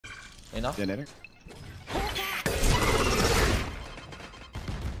Enough? Yeah, later.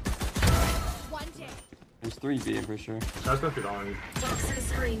 There's 3 B for sure. That's gonna be long.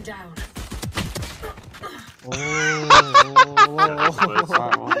 Screen down.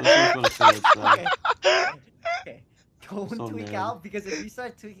 Okay. Don't tweak out because if you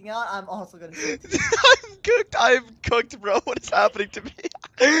start tweaking out, I'm also gonna say I'm cooked. I'm cooked, bro. What is happening to me?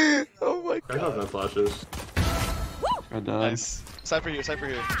 Oh my I got no flashes. Good Nice. Side for you, side for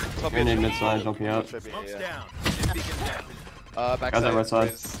you. Grenade mid side, jumping out. Back Guys side. on right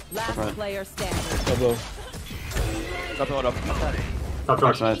side. Last Right. player standing. Double. Drop one up. Top Back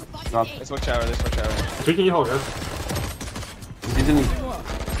truck. side. Drop. They smoke shower, they smoke shower. Tweaking you hold, guys. He's in.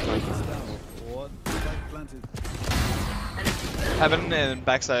 Heaven and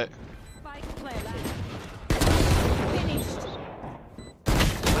backside. Spike planted.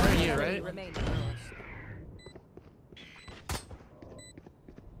 Right here, right? Remaining.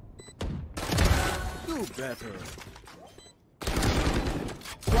 Do better.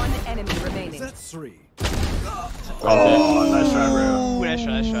 One enemy remaining. That's 3. Oh, nice try, bro. Ooh, nice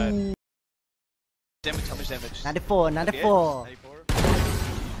try, nice try. Damage, how much damage? 94, 94. 94?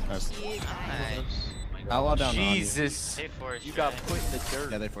 Nice. Nice. Outlaw down. Jesus. You got put in the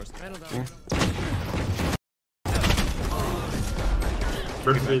dirt. Yeah, they forced.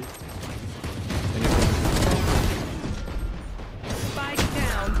 Burning speed. Spike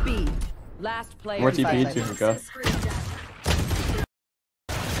down B. Last player More TP, standing. 2 for go.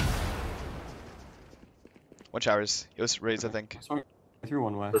 One showers. It was raised, I think. I threw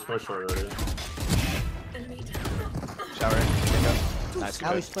one way. There's no short already. Shower. Nice.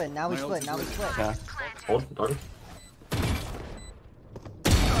 Now we split, now we split, now we split. Yeah. Hold, talking.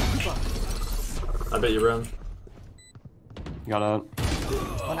 I bet you run. Got out.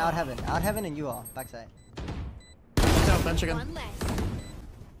 One out heaven and you all, backside. Down, bench again.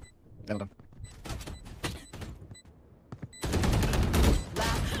 Nailed him.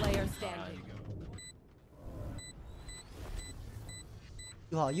 Last player standing.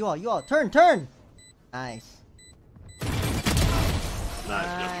 You all, turn! Nice.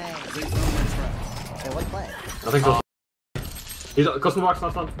 Nice. Okay, one play. I think so. He's custom box,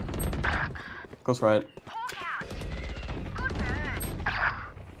 not fun. Close right.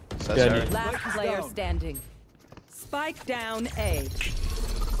 Last player standing. Spike down A.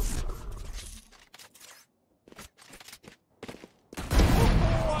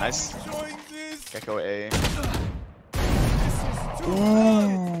 Nice. Gecko A.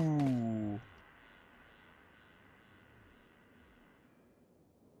 Ooh.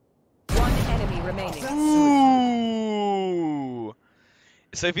 One enemy remaining. Ooh.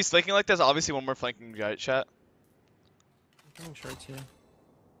 So if he's flanking like this, obviously one more flanking guy chat. I'm shorts here.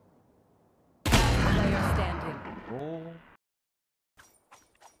 Player standing.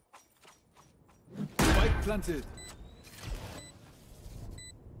 Spike planted.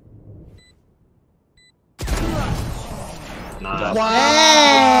 Nice.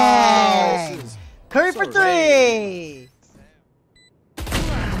 Wow! Curry for 3!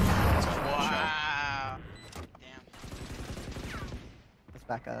 Wow. Let's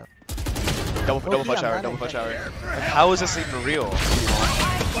back up. Double flash shower, double flash shower. Like, how is this even real?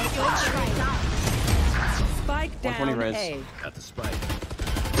 Spike down 120 raise. A. Got the spike.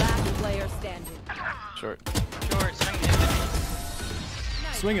 Last player standing. Short.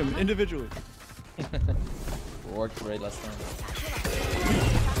 Swing him individually. Worked great last time.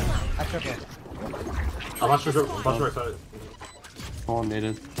 I triple. I'm not sure. I'm not sure excited. All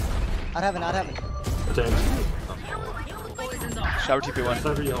needed. Out heaven. Retain. Shower TP1.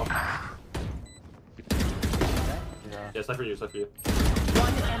 Side for you all. Yeah. Yeah, side for you, side for you.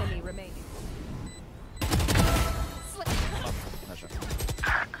 One enemy remaining.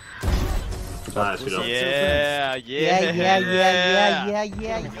 Nice, good job. Yeah. Yeah.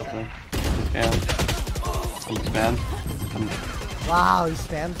 Spam. He spam. Wow, he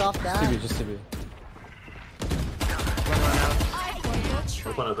spams off that. Just to be.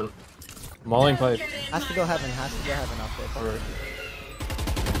 Open, open. Mauling pipe. Has to go heaven out there.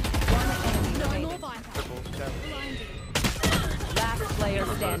 Last player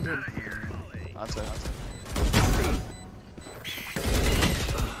standing. Onside.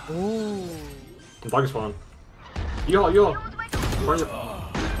 Ooh. Bug spawn. You all. Where are you?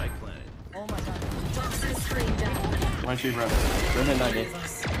 Spike planted. Oh my god. One shoot, bro. Women 90.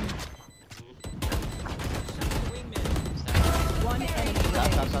 One enemy remaining.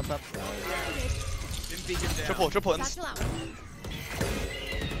 Tap. Triple ins.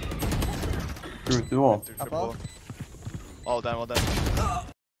 Through the wall. Triple. All done.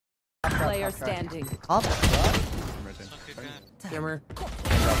 Player standing. Up. I'm rotating. Hammer.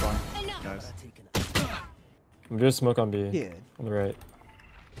 Drop on. Guys. I'm just smoke on B. Yeah. On the right.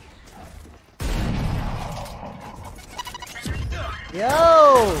 Yo!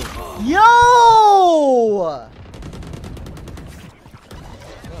 Yo!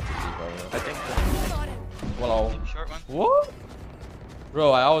 I think. Well, what?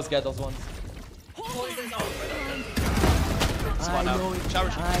 Bro, I always get those ones. Spawn out. Shower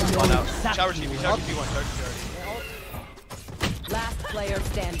TV. Spawn out. Shower TV. Shower TV one. Shower TV. Last player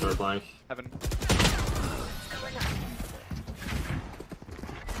standing. Third blank. Heaven.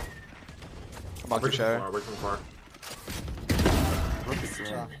 Mock Wait to from shower. far. Wait from far.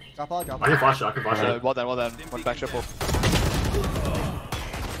 Drop all, drop I all. can flash it. I can flash it. Well done, well done. One back triple.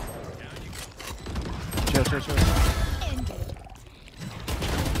 Chill.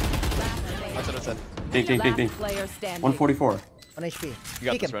 That's what I said. Ding. Last player standing. 144. 1 HP. You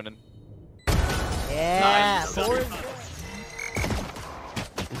got Peek this, him. Ronan. Yeah. Forward.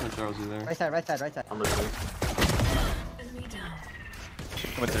 There's no Charles there. Right side, right side, right side. I'm listening.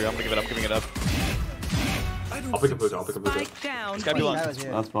 Coming through. I'm giving it up. I'll pick a boot. I'll pick a boot. Spike down. It's gotta be That long. was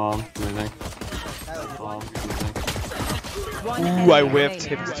here. That's bomb. Amazing. That was Bomb. here. Amazing. One Ooh, enemy I whiffed.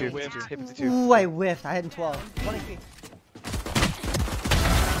 remaining. Hip to 2. Hip to 2. Ooh, I whiffed. I had 12. 1 HP.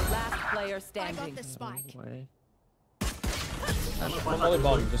 Last player standing. Way. Molly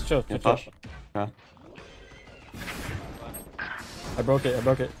bomb. Just chill. Yeah, Just chill. flash. Yeah. I broke it.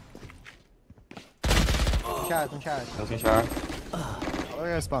 Some showers. Okay, shower. Oh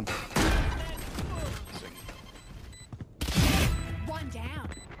yeah, spawn. One down.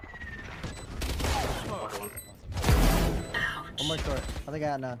 One more short. I think I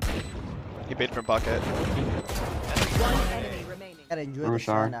got none. He baited from pocket. One enemy remaining. Gotta enjoy Rumor the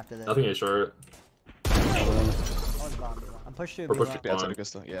shower. sun after this. Nothing is short. I'm pushed to We're pushed B1. Yeah, it's on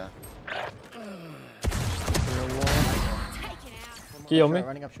Augusta. Yeah. Key on me.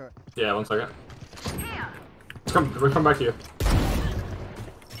 Running up short. Yeah, 1 second. We'll come back to you.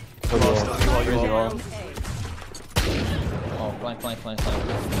 Hold on. Down A. Oh, blank. Spike down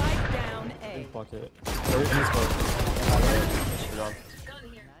A. Pocket. In this pocket.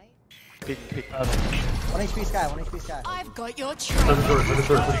 Peek. 1 HP sky, 1 HP sky. I've got your trail. Second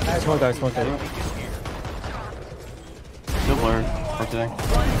short. Smoke guys. Still blurred. For today.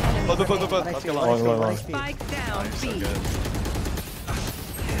 Both. Let's go long. Long. Spike down B.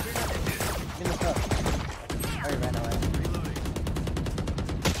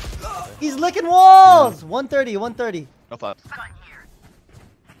 He's licking walls! 130. No flat.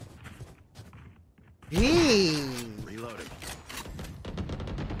 Gee. Reloading.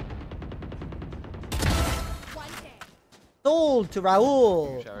 Sold to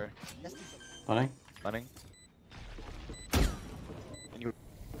Raul. Shower. Running. Running. And you.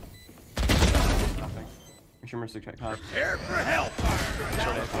 Nothing. Make sure Mercy check high. Prepare for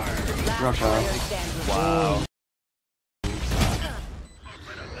hellfire. Drop shower. Player standing. Wow.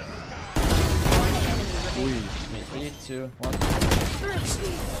 3, 2, 1.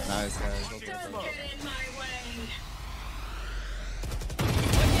 Nice, guys.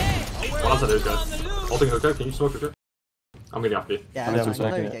 Well, that's it, guys. Holding hookah. Can you smoke hookah? I'm getting off B. Yeah, I'm that's just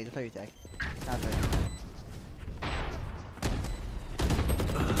fine. second. Just play your tag. Not fair.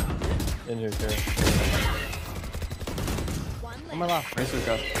 In your care. On my left. Race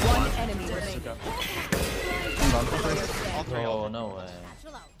hookah. One enemy remaining. Oh, no way.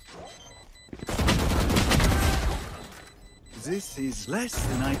 This is less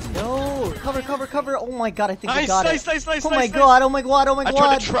than ideal. No, cover. Oh my god, I think we Nice, got nice, it. nice, nice, Oh my nice, god, oh my god. I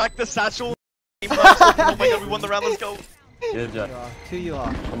tried to track the satchel. Oh my god, we won the round. Let's go. Good job. Two you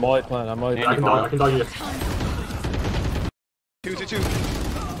are. I'm Molly plant. I can dog you. 2.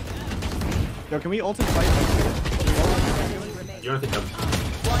 Yo, can we ultimate fight? You don't think I'm...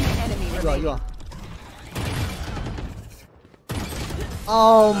 One enemy remaining. You are.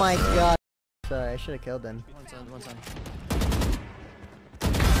 Oh my god. Sorry, I should have killed them. One time.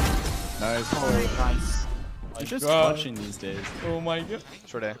 Nice. I'm just God. clutching these days. Oh my god.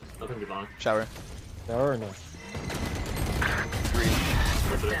 Short A. Nothing be long. Shower. Shower or no? 3.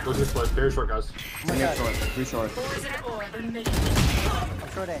 Go to this place. Very short, guys. Oh my god. Short. 3 short. I'm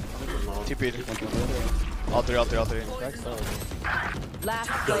short A. 2 P. All 3. Last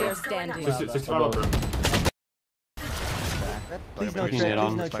player standing. 65 over. Please no Pushing trip, it please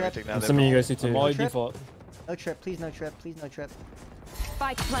on. no Take trip. now. Some of you guys see too. Molly Trip? default. No trip, please no trip, please no trip.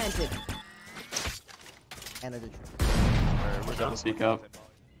 Spike planted. And I did trip. Where's that? Speak up.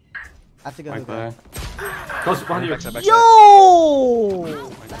 I have to go Right hookah. there. Close behind you. Backside. Yo! I have to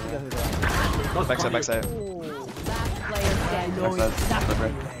go hookah. Close behind you. Backside. Last player standing. Backside.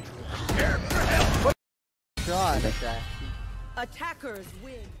 Separate. God, that guy. Attackers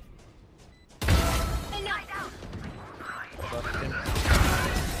win. Enough.